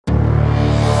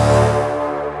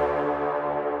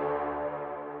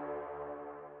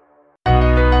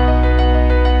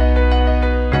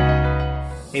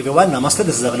Everyone, Namaste,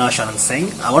 this is Avinash, Anand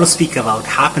Singh. I want to speak about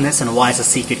happiness and why it's a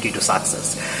secret key to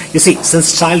success. You see,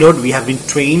 since childhood we have been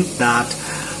trained that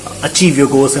achieve your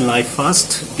goals in life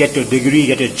first, get your degree,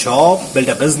 get your job, build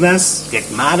a business, get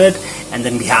married, and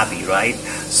then be happy, right?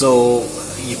 So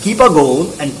you keep a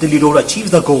goal until you don't achieve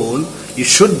the goal. You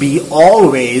should be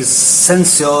always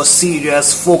sincere,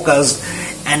 serious, focused,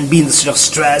 and be in the state of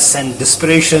stress and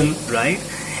desperation, right?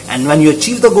 And when you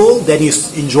achieve the goal, then you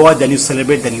enjoy, then you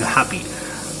celebrate, then you're happy.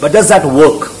 But does that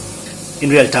work in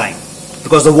real time?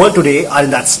 Because the world today are in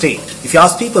that state. If you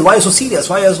ask people, why are you so serious?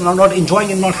 Why are you not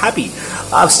enjoying and not happy?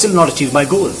 I've still not achieved my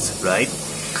goals, right?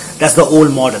 That's the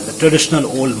old model, the traditional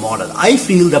old model. I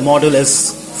feel the model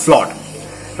is flawed,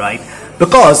 right?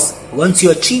 Because once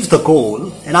you achieve the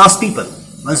goal, and ask people,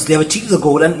 once they have achieved the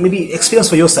goal, and maybe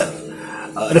experience for yourself,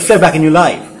 reflect back in your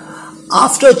life.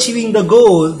 After achieving the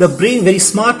goal, the brain very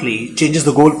smartly changes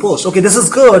the goalpost. Okay, this is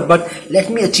good, but let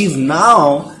me achieve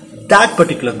now that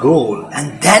particular goal,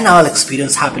 and then I'll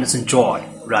experience happiness and joy,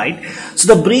 right?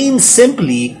 So the brain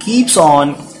simply keeps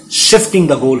on shifting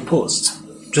the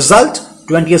goalpost. Result,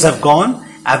 20 years have gone,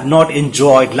 I have not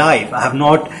enjoyed life. I have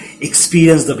not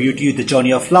experienced the beauty, the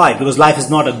journey of life, because life is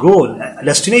not a goal, a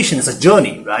destination, it's a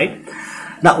journey, right?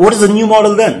 Now, what is the new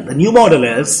model then? The new model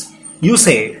is, you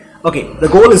say, okay, the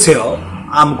goal is here,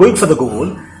 I'm going for the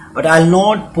goal, but I'll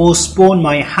not postpone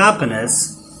my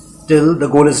happiness till the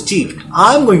goal is achieved.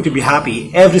 I'm going to be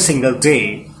happy every single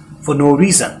day for no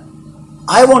reason.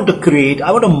 I want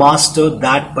to master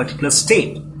that particular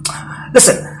state.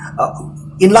 Listen,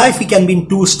 in life we can be in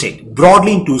two states,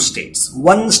 broadly in two states.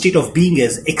 One state of being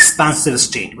is expansive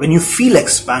state, when you feel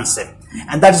expansive.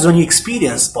 And that is when you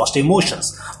experience positive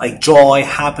emotions like joy,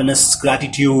 happiness,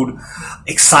 gratitude,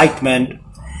 excitement.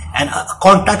 And a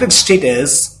contracted state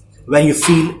is when you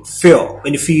feel fear,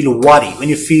 when you feel worry, when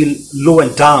you feel low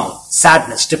and down,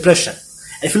 sadness, depression.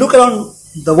 And if you look around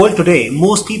the world today,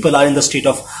 most people are in the state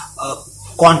of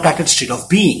contracted state of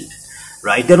being,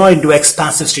 right? They're not into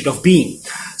expansive state of being.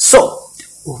 So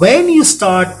when you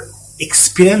start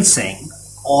experiencing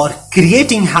or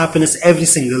creating happiness every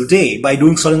single day by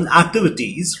doing certain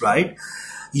activities, right?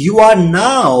 You are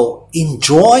now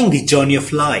enjoying the journey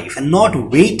of life and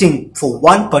not waiting for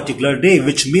one particular day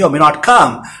which may or may not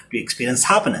come to experience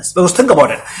happiness. Because think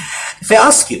about it. If I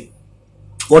ask you,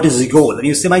 what is the goal? And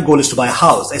you say, my goal is to buy a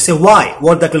house. I say, why?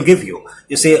 What that will give you?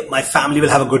 You say, my family will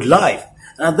have a good life.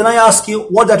 And then I ask you,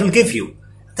 what that will give you?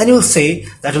 Then you will say,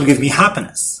 that will give me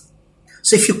happiness.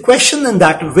 So if you question in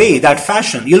that way, that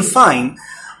fashion, you'll find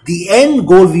the end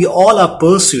goal we all are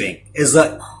pursuing is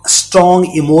a strong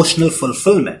emotional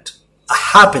fulfillment, a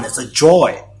happiness, a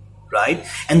joy, right?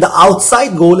 And the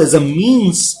outside goal is a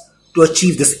means to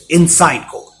achieve this inside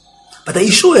goal. But the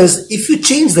issue is, if you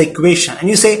change the equation and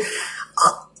you say,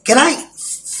 can I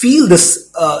feel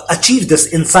this, achieve this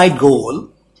inside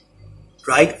goal,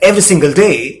 right, every single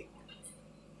day?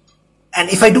 And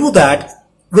if I do that,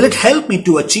 will it help me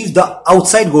to achieve the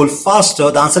outside goal faster?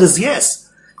 The answer is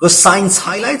yes, because science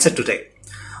highlights it today.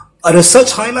 A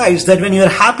research highlights that when you are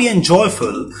happy and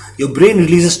joyful, your brain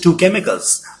releases two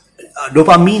chemicals,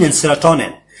 dopamine and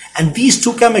serotonin. And these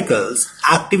two chemicals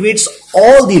activates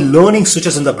all the learning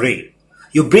switches in the brain.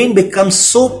 Your brain becomes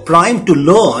so primed to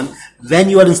learn when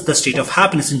you are in the state of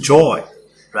happiness and joy,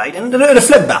 right? And then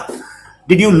reflect back.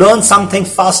 Did you learn something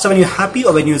faster when you're happy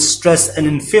or when you're stressed and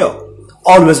in fear?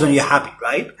 Always when you're happy,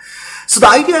 right? So the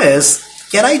idea is,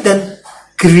 can I then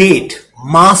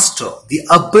master the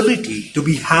ability to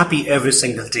be happy every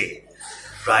single day,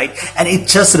 right? And it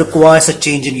just requires a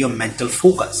change in your mental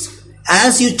focus.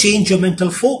 As you change your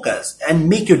mental focus and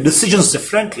make your decisions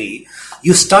differently,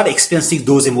 you start experiencing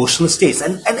those emotional states.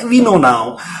 And we know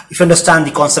now, if you understand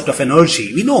the concept of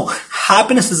energy, we know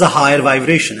happiness is a higher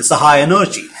vibration, it's a higher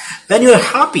energy. When you're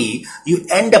happy, you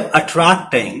end up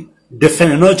attracting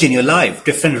different energy in your life,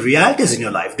 different realities in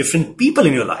your life, different people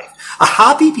in your life. A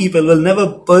happy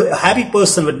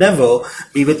person would never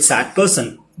be with sad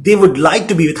person. They would like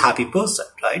to be with happy person,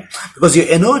 right? Because your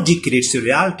energy creates your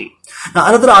reality. Now,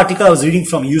 another article I was reading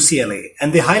from UCLA,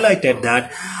 and they highlighted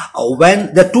that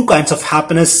when there are two kinds of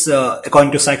happiness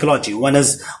according to psychology. One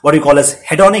is what we call as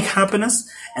hedonic happiness,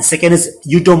 and second is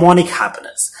eudaimonic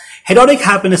happiness. Hedonic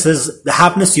happiness is the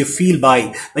happiness you feel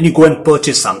by when you go and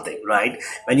purchase something, right?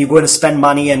 When you go and spend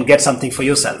money and get something for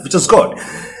yourself, which is good.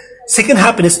 Second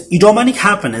happiness, eudaimonic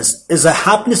happiness, is a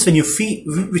happiness when you feel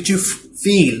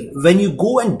when you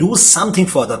go and do something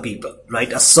for other people,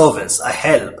 right? A service, a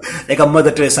help, like a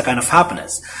Mother Teresa kind of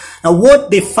happiness. Now,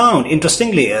 what they found,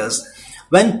 interestingly, is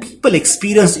when people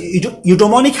experience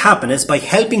eudaimonic happiness by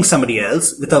helping somebody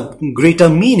else with a greater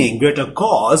meaning, greater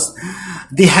cause,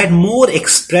 they had more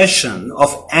expression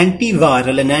of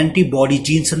antiviral and antibody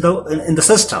genes in the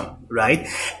system, right?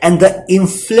 And the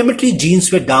inflammatory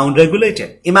genes were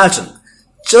downregulated. Imagine,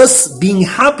 just being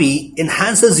happy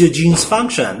enhances your genes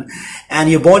function and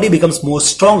your body becomes more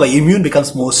stronger, your immune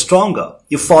becomes more stronger,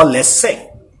 you fall less sick.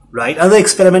 Right? Another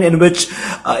experiment in which,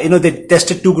 they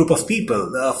tested two groups of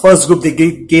people. The first group, they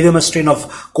gave them a strain of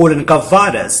cold and cough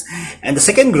virus. And the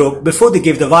second group, before they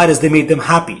gave the virus, they made them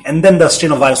happy. And then the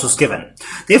strain of virus was given.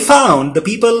 They found the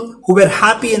people who were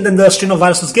happy and then the strain of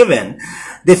virus was given,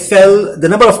 the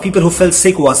number of people who fell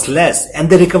sick was less and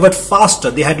they recovered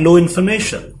faster. They had low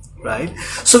inflammation. Right?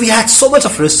 So we had so much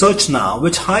of research now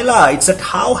which highlights that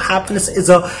how happiness is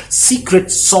a secret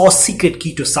sauce, secret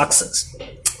key to success.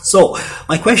 So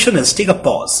my question is, take a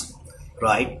pause,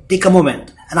 right? Take a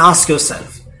moment and ask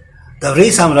yourself, the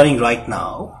race I'm running right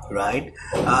now, right?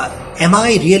 Am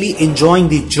I really enjoying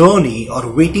the journey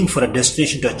or waiting for a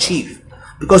destination to achieve?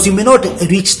 Because you may not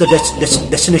reach the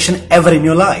destination ever in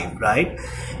your life, right?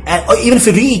 Or even if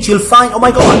you reach, you'll find, oh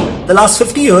my God, the last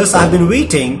 50 years I've been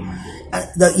waiting,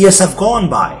 the years have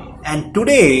gone by. And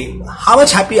today, how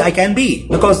much happy I can be?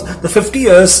 Because the 50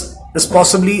 years is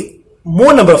possibly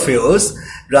more number of years,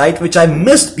 right, which I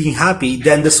missed being happy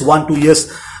than this 1-2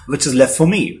 years which is left for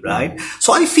me, right?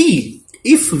 So I feel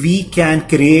if we can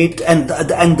create, and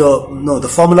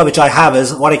the formula which I have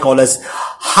is what I call as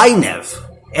HINEV,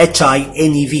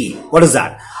 HINEV. What is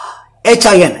that?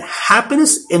 HIN,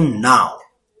 happiness in now.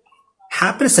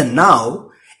 Happiness in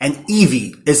now, and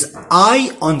EV is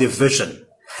eye on the vision.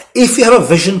 If you have a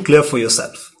vision clear for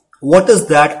yourself, what is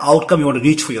that outcome you want to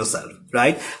reach for yourself?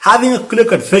 Right? Having a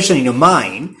clear-cut vision in your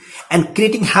mind and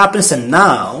creating happiness and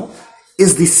now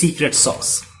is the secret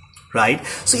sauce, right?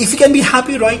 So if you can be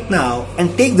happy right now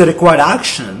and take the required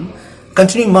action,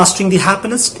 continuing mastering the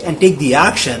happiness and take the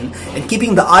action and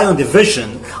keeping the eye on the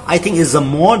vision, I think is a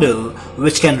model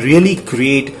which can really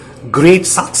create great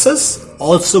success,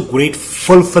 also great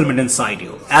fulfillment inside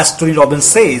you. As Tony Robbins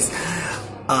says,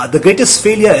 the greatest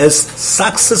failure is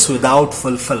success without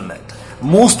fulfillment.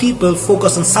 Most people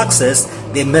focus on success,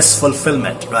 they miss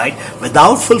fulfillment, right?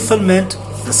 Without fulfillment,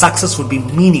 the success would be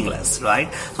meaningless,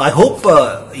 right? So I hope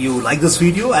you like this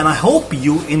video and I hope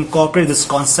you incorporate this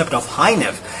concept of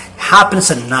HINEV,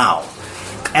 happiness and now,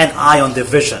 and eye on the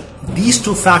vision. These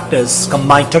two factors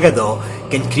combined together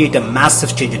can create a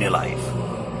massive change in your life.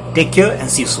 Take care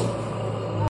and see you soon.